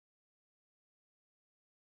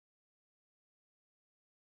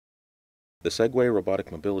The Segway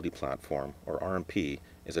Robotic Mobility Platform, or RMP,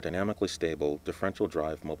 is a dynamically stable, differential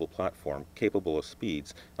drive mobile platform capable of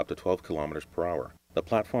speeds up to 12 km per hour. The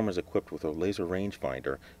platform is equipped with a laser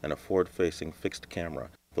rangefinder and a forward-facing fixed camera.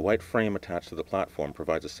 The white frame attached to the platform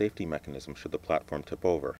provides a safety mechanism should the platform tip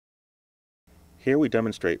over. Here we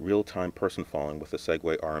demonstrate real-time person following with the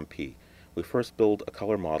Segway RMP. We first build a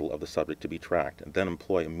color model of the subject to be tracked and then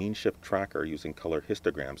employ a mean shift tracker using color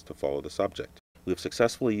histograms to follow the subject. We have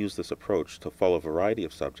successfully used this approach to follow a variety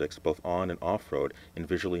of subjects both on and off-road in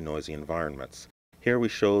visually noisy environments. Here we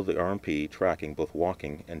show the RMP tracking both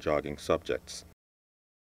walking and jogging subjects.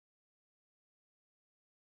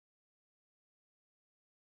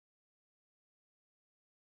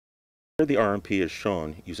 Here the RMP is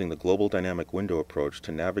shown using the global dynamic window approach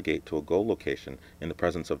to navigate to a goal location in the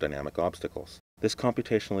presence of dynamic obstacles. This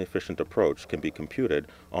computationally efficient approach can be computed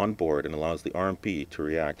on board and allows the RMP to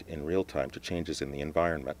react in real time to changes in the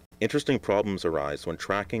environment. Interesting problems arise when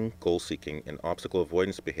tracking, goal seeking, and obstacle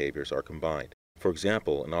avoidance behaviors are combined. For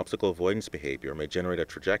example, an obstacle avoidance behavior may generate a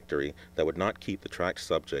trajectory that would not keep the tracked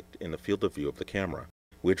subject in the field of view of the camera.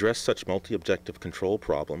 We address such multi-objective control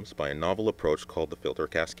problems by a novel approach called the filter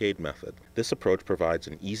cascade method. This approach provides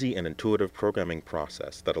an easy and intuitive programming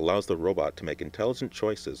process that allows the robot to make intelligent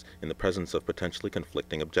choices in the presence of potentially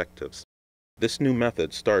conflicting objectives. This new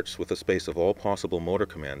method starts with a space of all possible motor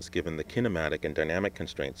commands given the kinematic and dynamic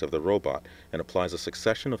constraints of the robot and applies a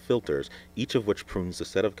succession of filters, each of which prunes the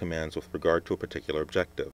set of commands with regard to a particular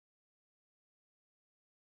objective.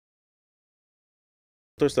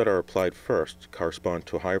 Filters that are applied first correspond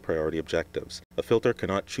to higher priority objectives. A filter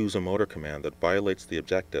cannot choose a motor command that violates the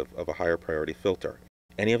objective of a higher priority filter.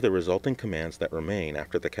 Any of the resulting commands that remain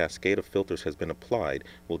after the cascade of filters has been applied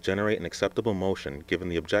will generate an acceptable motion given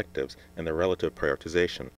the objectives and their relative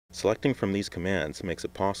prioritization. Selecting from these commands makes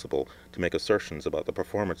it possible to make assertions about the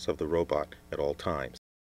performance of the robot at all times.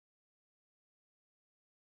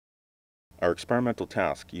 Our experimental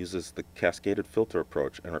task uses the cascaded filter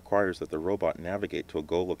approach and requires that the robot navigate to a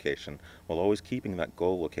goal location while always keeping that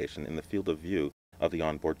goal location in the field of view of the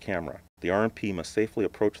onboard camera. The RMP must safely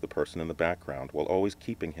approach the person in the background while always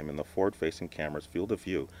keeping him in the forward-facing camera's field of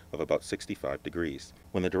view of about 65 degrees.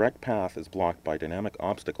 When the direct path is blocked by a dynamic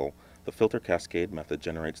obstacle, the filter cascade method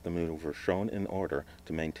generates the maneuver shown in order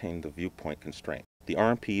to maintain the viewpoint constraint. The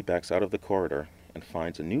RMP backs out of the corridor and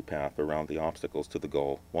finds a new path around the obstacles to the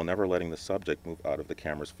goal while never letting the subject move out of the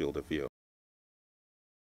camera's field of view.